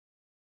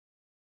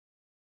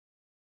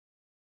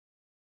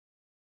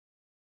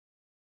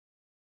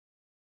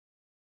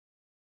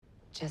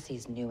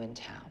Jessie's new in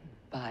town,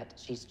 but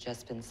she's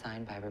just been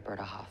signed by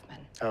Roberta Hoffman.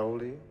 How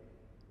old are you?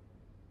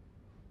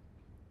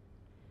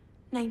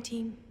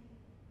 19.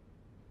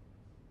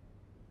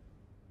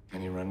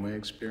 Any runway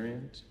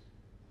experience?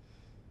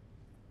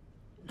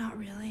 Not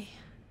really.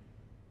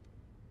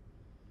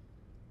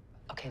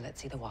 Okay,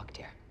 let's see the walk,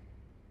 dear.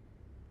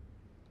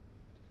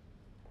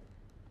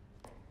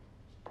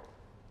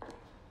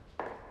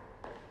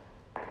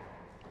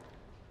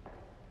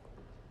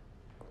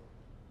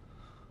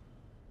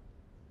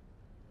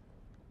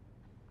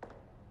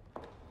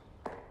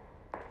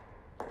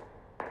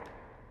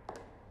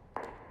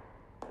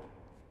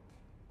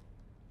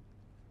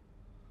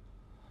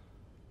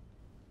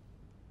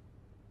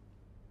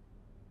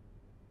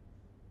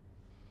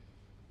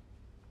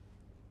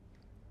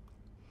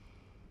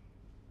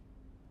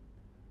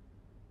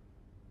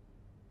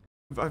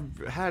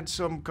 I've had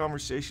some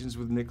conversations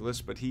with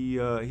Nicholas, but he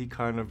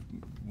kind of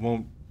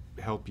won't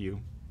help you.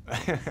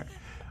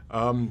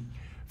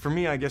 For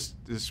me, I guess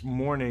this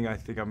morning, I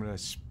think I'm going to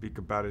speak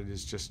about it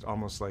as just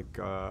almost like,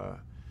 I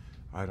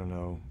don't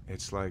know,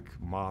 it's like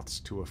moths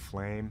to a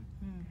flame.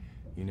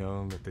 You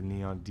know, that the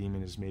neon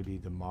demon is maybe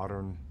the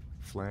modern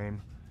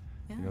flame.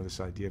 Yeah. You know, this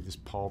idea of this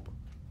pulp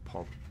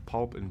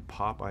and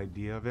pop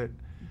idea of it.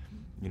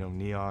 You know,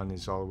 neon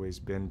has always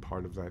been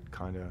part of that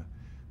kind of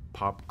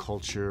pop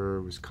culture.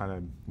 It was kind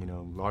of, you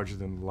know, larger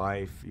than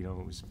life. You know,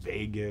 it was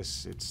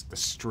Vegas. It's the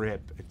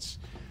Strip. It's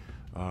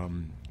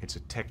a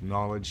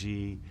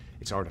technology.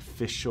 It's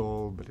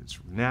artificial, but it's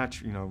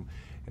natural. You know,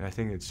 and I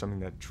think it's something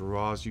that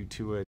draws you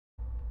to it.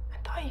 I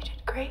thought you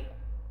did great.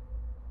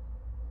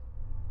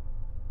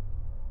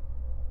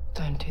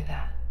 Don't do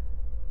that.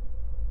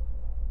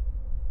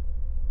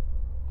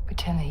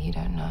 Pretend that you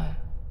don't know.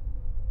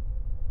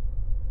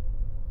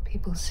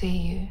 People see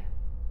you.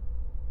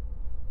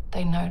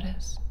 They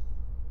notice.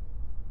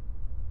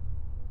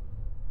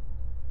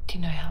 Do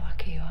you know how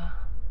lucky you are?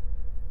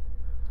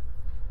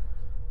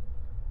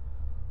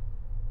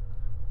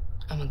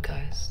 I'm a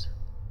ghost.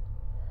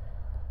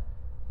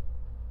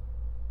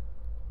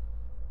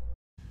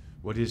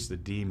 What is the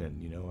demon,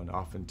 you know? And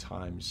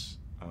oftentimes,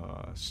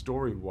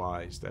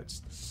 story-wise, that's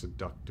the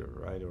seductor,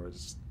 right? Or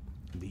it's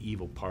the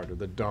evil part, or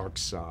the dark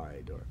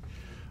side, or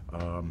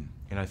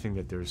and I think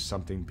that there's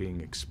something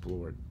being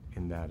explored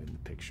in that in the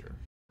picture.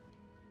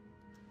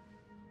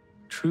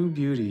 True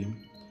beauty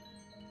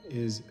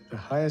is the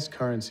highest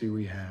currency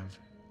we have.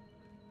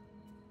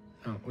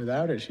 No,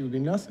 without it, she would be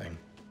nothing.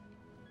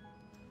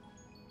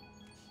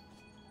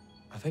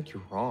 I think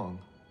you're wrong.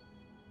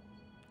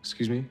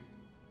 Excuse me?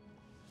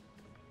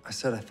 I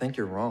said I think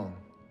you're wrong.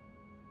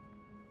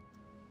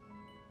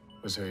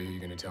 Well, so are you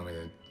gonna tell me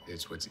that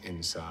it's what's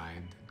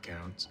inside that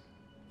counts?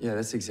 Yeah,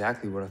 that's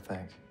exactly what I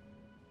think.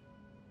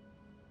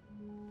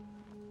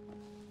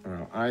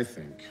 Well, I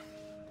think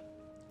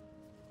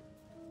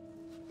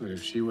that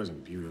if she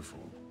wasn't beautiful,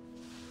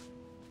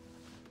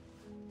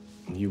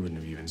 you wouldn't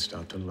have even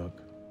stopped to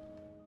look.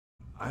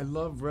 I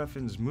love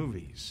Refn's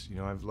movies. You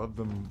know, I've loved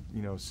them,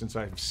 you know, since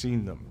I've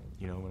seen them.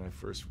 You know, when I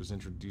first was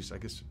introduced, I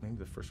guess maybe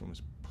the first one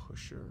was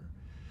Pusher.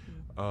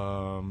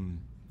 Or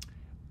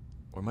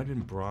it might have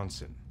been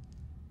Bronson.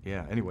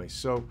 Yeah, anyway,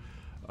 so,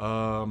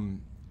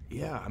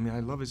 yeah, I mean, I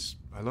love his,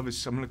 I'm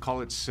gonna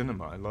call it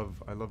cinema. I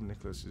love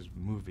Nicholas's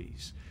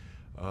movies.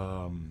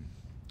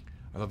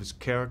 I love his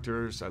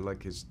characters. I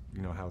like his,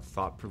 you know, how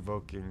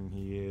thought-provoking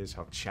he is,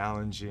 how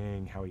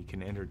challenging, how he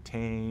can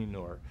entertain,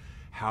 or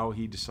how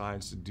he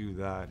decides to do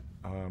that.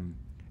 And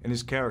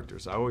his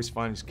characters, I always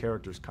find his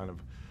characters kind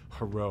of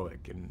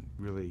heroic and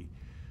really,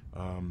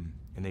 and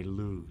they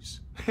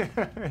lose,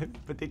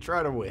 but they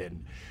try to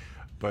win.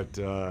 But,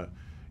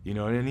 you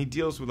know, and he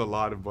deals with a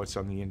lot of what's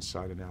on the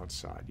inside and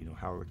outside, you know,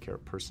 how the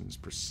person is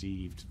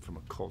perceived from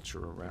a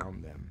culture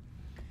around them,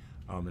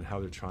 and how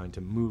they're trying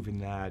to move in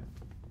that,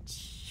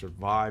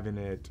 survive in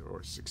it,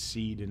 or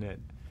succeed in it.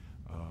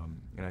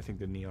 And I think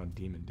the Neon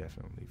Demon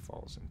definitely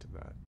falls into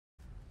that.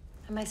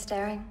 Am I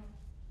staring?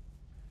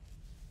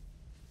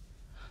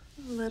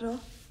 A little.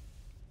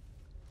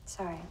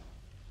 Sorry.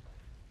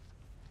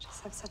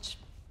 Just have such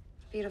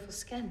beautiful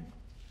skin.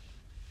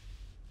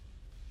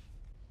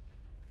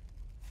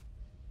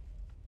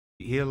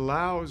 He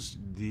allows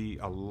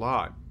a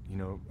lot, you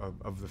know,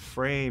 of the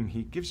frame.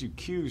 He gives you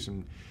cues,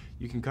 and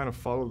you can kind of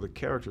follow the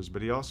characters,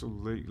 but he also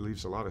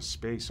leaves a lot of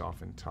space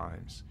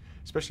oftentimes,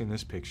 especially in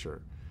this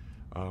picture,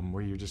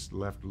 where you're just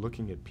left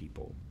looking at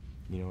people,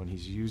 you know, and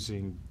he's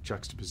using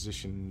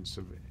juxtapositions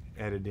of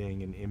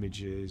editing and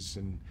images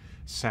and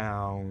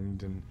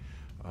sound, and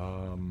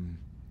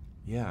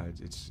yeah,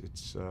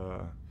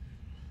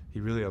 he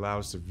really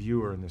allows the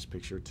viewer in this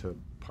picture to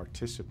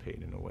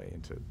participate in a way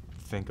and to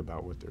think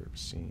about what they're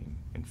seeing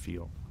and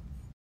feel.